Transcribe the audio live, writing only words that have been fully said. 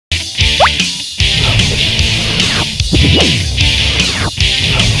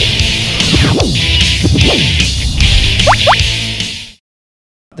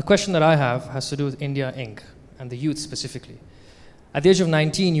The question that I have has to do with India Inc. and the youth specifically. At the age of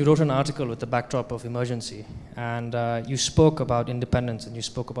 19, you wrote an article with the backdrop of emergency, and you spoke about independence, and you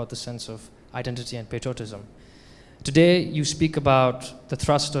spoke about the sense of identity and patriotism. Today, you speak about the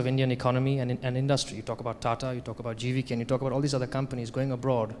thrust of Indian economy and industry. You talk about Tata, you talk about GVK, and you talk about all these other companies going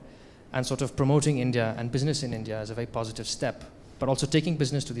abroad and sort of promoting India and business in India as a very positive step, but also taking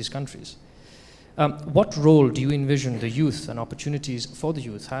business to these countries. What role do you envision the youth and opportunities for the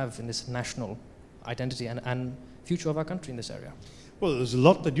youth have in this national identity and future of our country in this area? Well, there's a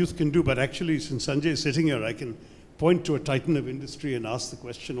lot that youth can do, but actually, since Sanjay is sitting here, I can point to a titan of industry and ask the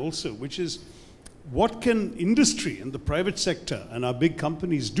question also, which is, what can industry and the private sector and our big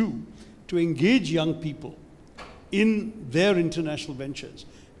companies do to engage young people in their international ventures?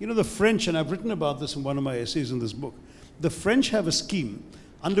 You know, the French, and I've written about this in one of my essays in this book, the French have a scheme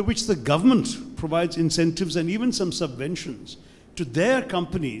under which the government provides incentives and even some subventions to their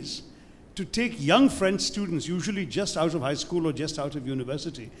companies to take young French students, usually just out of high school or just out of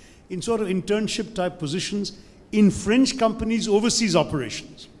university, in sort of internship type positions in French companies' overseas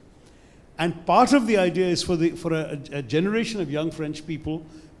operations. And part of the idea is for a generation of young French people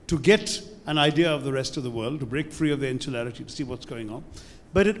to get an idea of the rest of the world, to break free of their insularity, to see what's going on.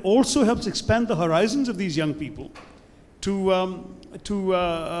 But it also helps expand the horizons of these young people to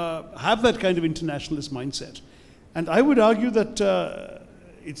have that kind of internationalist mindset. And I would argue that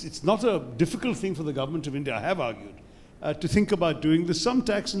it's not a difficult thing for the government of India, I have argued, to think about doing this. Some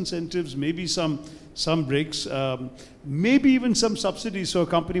tax incentives, maybe some breaks, maybe even some subsidies so a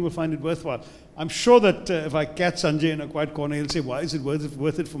company will find it worthwhile. I'm sure that if I catch Sanjay in a quiet corner, he'll say, why is it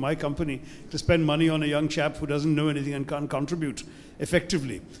worth it for my company to spend money on a young chap who doesn't know anything and can't contribute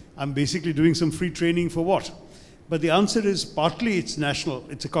effectively? I'm basically doing some free training for what? But the answer is partly it's national,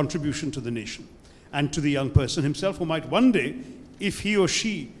 it's a contribution to the nation and to the young person himself, who might one day, if he or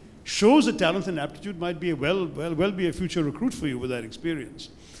she shows a talent and aptitude, might be be a future recruit for you with that experience.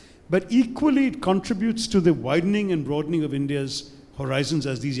 But equally, it contributes to the widening and broadening of India's horizons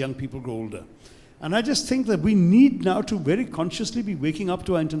as these young people grow older. And I just think that we need now to very consciously be waking up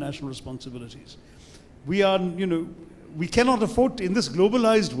to our international responsibilities. We are, we cannot afford to, in this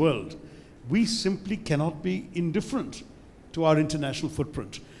globalized world, we simply cannot be indifferent to our international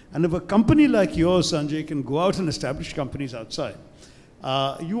footprint. And if a company like yours, Sanjay, can go out and establish companies outside,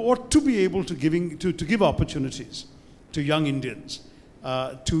 you ought to be able to give opportunities to young Indians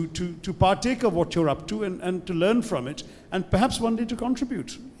to partake of what you're up to and to learn from it, and perhaps one day to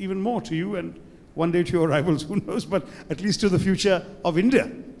contribute even more to you and one day to your rivals, who knows, but at least to the future of India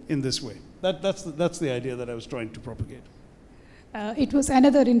in this way. That's the idea that I was trying to propagate. It was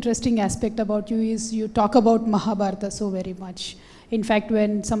another interesting aspect about you is you talk about Mahabharata so very much. In fact,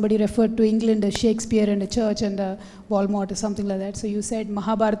 when somebody referred to England as Shakespeare and a church and a Walmart or something like that, so you said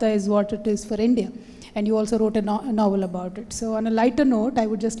Mahabharata is what it is for India. And you also wrote a novel about it. So on a lighter note, I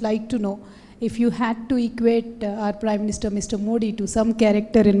would just like to know, if you had to equate our Prime Minister, Mr. Modi, to some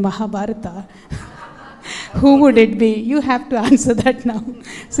character in Mahabharata, who would it be? You have to answer that now.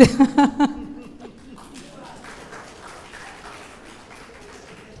 So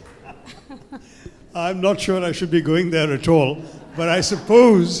I'm not sure I should be going there at all, but I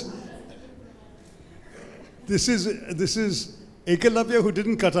suppose this is Ekalavya who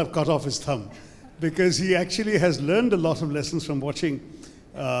didn't cut off his thumb, because he actually has learned a lot of lessons from watching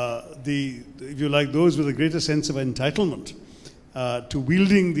if you like, those with a greater sense of entitlement to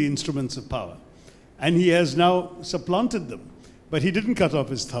wielding the instruments of power. And he has now supplanted them. But he didn't cut off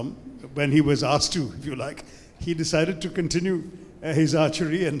his thumb when he was asked to, if you like. He decided to continue his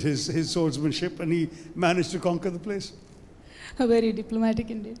archery and his swordsmanship, and he managed to conquer the place. Very diplomatic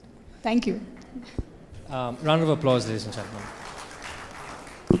indeed. Thank you. Round of applause, ladies and gentlemen.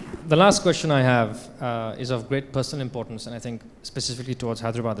 The last question I have is of great personal importance, and I think specifically towards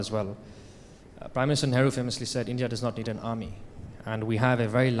Hyderabad as well. Prime Minister Nehru famously said, India does not need an army. And we have a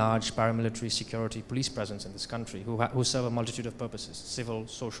very large paramilitary security police presence in this country who serve a multitude of purposes, civil,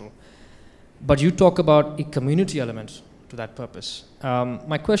 social. But you talk about a community element to that purpose.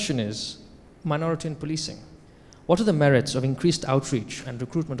 My question is, minority and policing. What are the merits of increased outreach and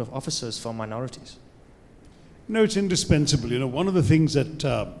recruitment of officers for minorities? No, it's indispensable. You know, one of the things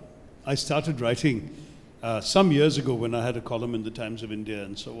that I started writing some years ago when I had a column in the Times of India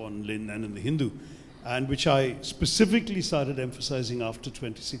and so on, and in the Hindu, and which I specifically started emphasizing after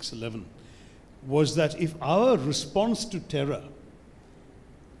 26/11, was that if our response to terror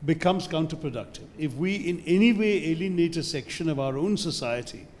becomes counterproductive, if we in any way alienate a section of our own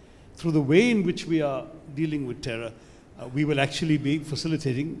society through the way in which we are dealing with terror, we will actually be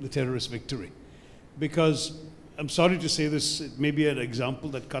facilitating the terrorist victory. Because I'm sorry to say this, it may be an example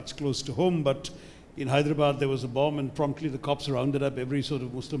that cuts close to home, but in Hyderabad there was a bomb and promptly the cops rounded up every sort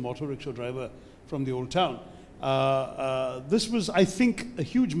of Muslim auto rickshaw driver from the old town. This was, I think, a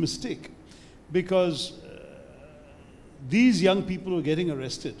huge mistake, because these young people who are getting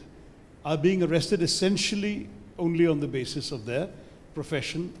arrested are being arrested essentially only on the basis of their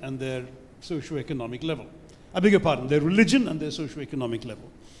profession and their socio-economic level. I beg your pardon, their religion and their socio-economic level.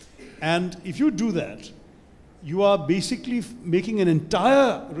 And if you do that, you are basically making an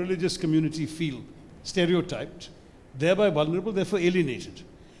entire religious community feel stereotyped, thereby vulnerable, therefore alienated.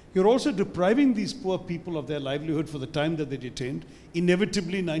 You're also depriving these poor people of their livelihood for the time that they're detained.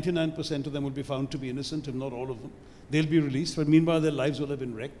 Inevitably, 99% of them will be found to be innocent, if not all of them. They'll be released, but meanwhile their lives will have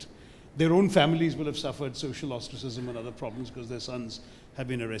been wrecked. Their own families will have suffered social ostracism and other problems because their sons have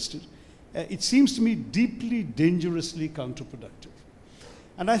been arrested. It seems to me deeply, dangerously counterproductive.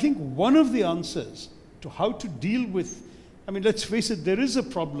 And I think one of the answers to how to deal with, I mean, let's face it, there is a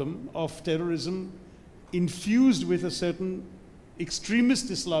problem of terrorism infused with a certain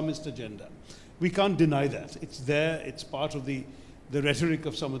extremist Islamist agenda. We can't deny that. It's there, it's part of the rhetoric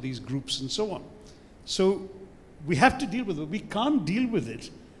of some of these groups and so on. So we have to deal with it. We can't deal with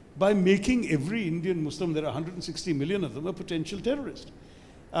it by making every Indian Muslim, there are 160 million of them, a potential terrorist.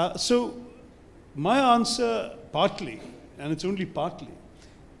 So my answer, partly, and it's only partly,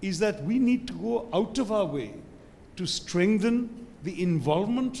 is that we need to go out of our way to strengthen the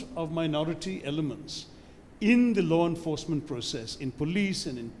involvement of minority elements in the law enforcement process, in police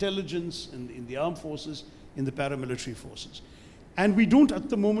and intelligence, and in the armed forces, in the paramilitary forces. And we don't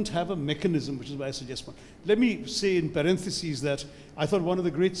at the moment have a mechanism, which is why I suggest one. Let me say in parentheses that I thought one of the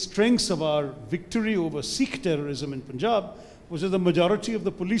great strengths of our victory over Sikh terrorism in Punjab was that the majority of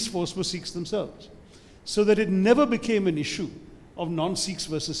the police force were Sikhs themselves. So that it never became an issue of non-Sikhs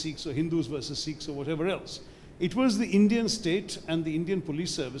versus Sikhs or Hindus versus Sikhs or whatever else. It was the Indian state and the Indian police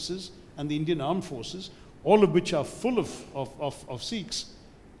services and the Indian armed forces, all of which are full of Sikhs,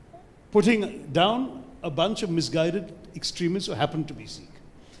 putting down a bunch of misguided extremists who happen to be Sikh.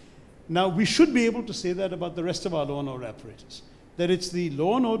 Now, we should be able to say that about the rest of our law and order apparatus, that it's the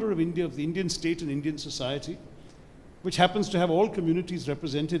law and order of India, of the Indian state and Indian society, which happens to have all communities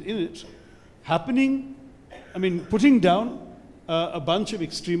represented in it, putting down a bunch of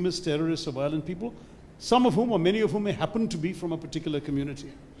extremists, terrorists, or violent people, some of whom, or many of whom, may happen to be from a particular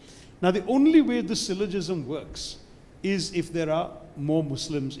community. Now, the only way this syllogism works is if there are more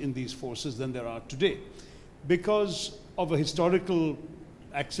Muslims in these forces than there are today. Because of a historical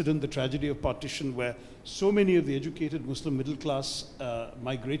accident, the tragedy of partition, where so many of the educated Muslim middle class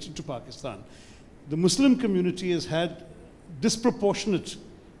migrated to Pakistan, the Muslim community has had disproportionate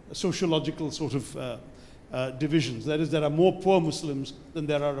sociological sort of divisions. That is, there are more poor Muslims than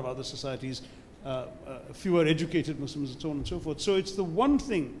there are of other societies, fewer educated Muslims, and so on and so forth. So it's the one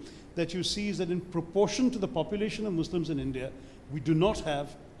thing that you see is that in proportion to the population of Muslims in India, we do not have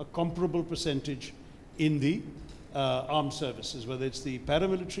a comparable percentage in the armed services, whether it's the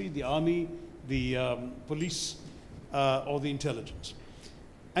paramilitary, the army, the police, or the intelligence.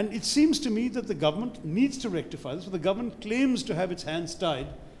 And it seems to me that the government needs to rectify this. The government claims to have its hands tied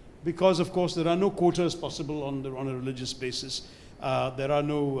because, of course, there are no quotas possible on a religious basis. There are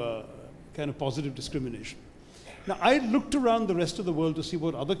no kind of positive discrimination. Now, I looked around the rest of the world to see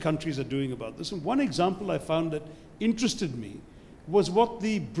what other countries are doing about this. And one example I found that interested me was what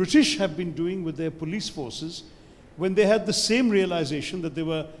the British have been doing with their police forces when they had the same realization that they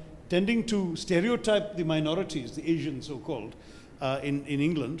were tending to stereotype the minorities, the Asians so-called, in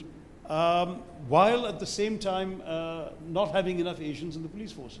England, while at the same time not having enough Asians in the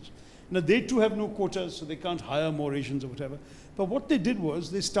police forces. Now, they too have no quotas, so they can't hire more Asians or whatever. But what they did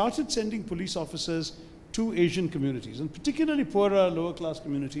was they started sending police officers to Asian communities, and particularly poorer, lower class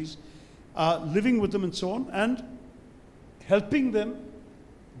communities, living with them and so on, and helping them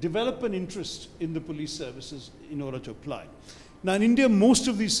develop an interest in the police services in order to apply. Now, in India, most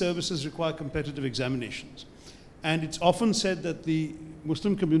of these services require competitive examinations. And it's often said that the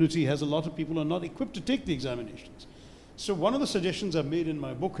Muslim community has a lot of people who are not equipped to take the examinations. So one of the suggestions I've made in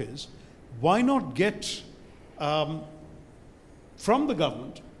my book is, why not get from the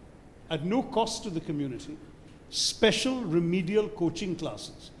government, at no cost to the community, special remedial coaching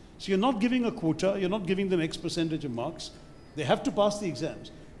classes. So you're not giving a quota, you're not giving them X percentage of marks. They have to pass the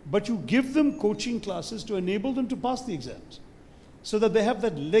exams. But you give them coaching classes to enable them to pass the exams, so that they have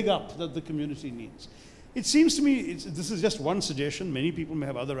that leg up that the community needs. It seems to me, this is just one suggestion, many people may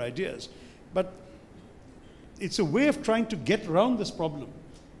have other ideas, but it's a way of trying to get around this problem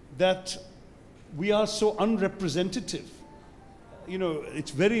that we are so unrepresentative. You know,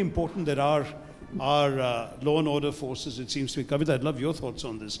 it's very important that our our law and order forces, it seems to me, Kavitha, I'd love your thoughts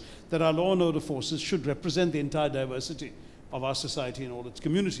on this, that our law and order forces should represent the entire diversity of our society and all its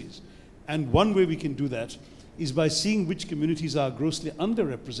communities. And one way we can do that is by seeing which communities are grossly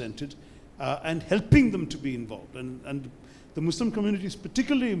underrepresented and helping them to be involved. And the Muslim community is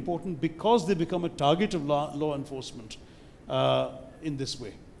particularly important because they become a target of law enforcement in this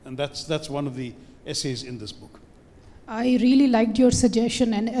way. And that's one of the essays in this book. I really liked your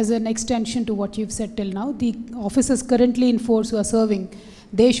suggestion, and as an extension to what you've said till now, the officers currently in force who are serving,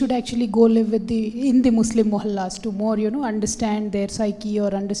 they should actually go live with in the Muslim mohallas to more, understand their psyche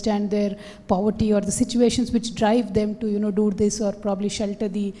or understand their poverty or the situations which drive them to, do this or probably shelter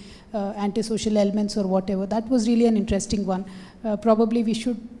the antisocial elements or whatever. That was really an interesting one. Probably we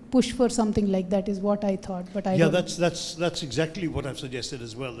should push for something like that is what I thought. But I don't. That's exactly what I've suggested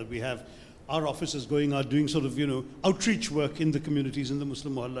as well, that we have our officers going out doing sort of, outreach work in the communities, in the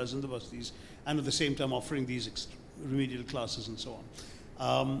Muslim muhallas, in the bastis, and at the same time offering these remedial classes and so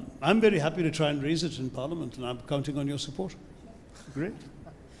on. I'm very happy to try and raise it in Parliament, and I'm counting on your support. Great.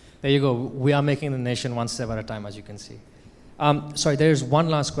 There you go. We are making the nation one step at a time, as you can see. Sorry, there is one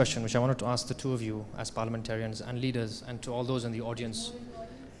last question which I wanted to ask the two of you as parliamentarians and leaders, and to all those in the audience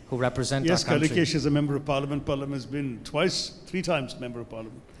who represent our country. Yes, Kalikesh is a member of Parliament. Parliament has been three times member of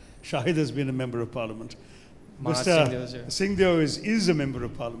Parliament. Shahid has been a member of Parliament. Mr. Singhdeo is a member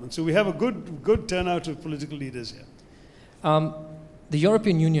of Parliament. So we have a good turnout of political leaders here. The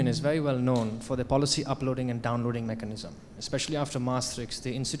European Union is very well known for their policy uploading and downloading mechanism. Especially after Maastricht,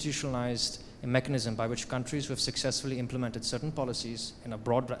 they institutionalized a mechanism by which countries who have successfully implemented certain policies in a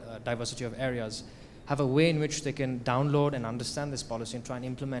broad diversity of areas have a way in which they can download and understand this policy and try and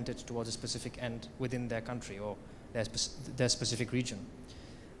implement it towards a specific end within their country or their specific region.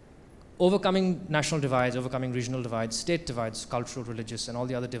 Overcoming national divides, overcoming regional divides, state divides, cultural, religious, and all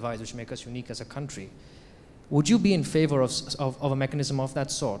the other divides which make us unique as a country, would you be in favor of a mechanism of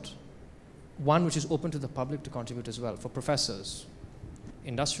that sort? One which is open to the public to contribute as well, for professors,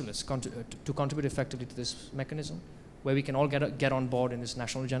 industrialists, to contribute effectively to this mechanism, where we can all get on board in this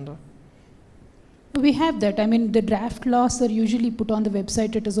national agenda? We have that. I mean, the draft laws are usually put on the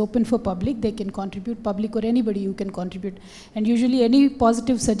website. It is open for public. They can contribute, public or anybody who can contribute. And usually any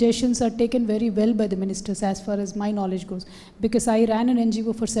positive suggestions are taken very well by the ministers as far as my knowledge goes. Because I ran an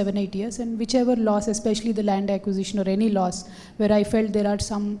NGO for 7-8 years, and whichever laws, especially the land acquisition or any laws where I felt there are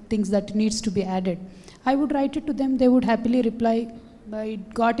some things that needs to be added, I would write it to them. They would happily reply. I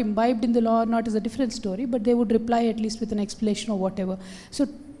got imbibed in the law or not is a different story, but they would reply at least with an explanation or whatever. So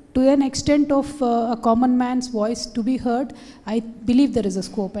to an extent of a common man's voice to be heard, I believe there is a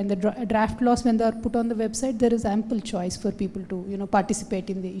scope. And the draft laws, when they are put on the website, there is ample choice for people to participate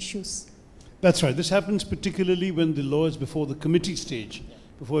in the issues. That's right. This happens particularly when the law is before the committee stage.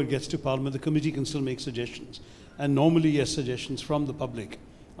 Before it gets to Parliament, the committee can still make suggestions. And normally, yes, suggestions from the public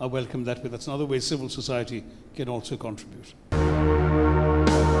are welcome that way. That's another way civil society can also contribute.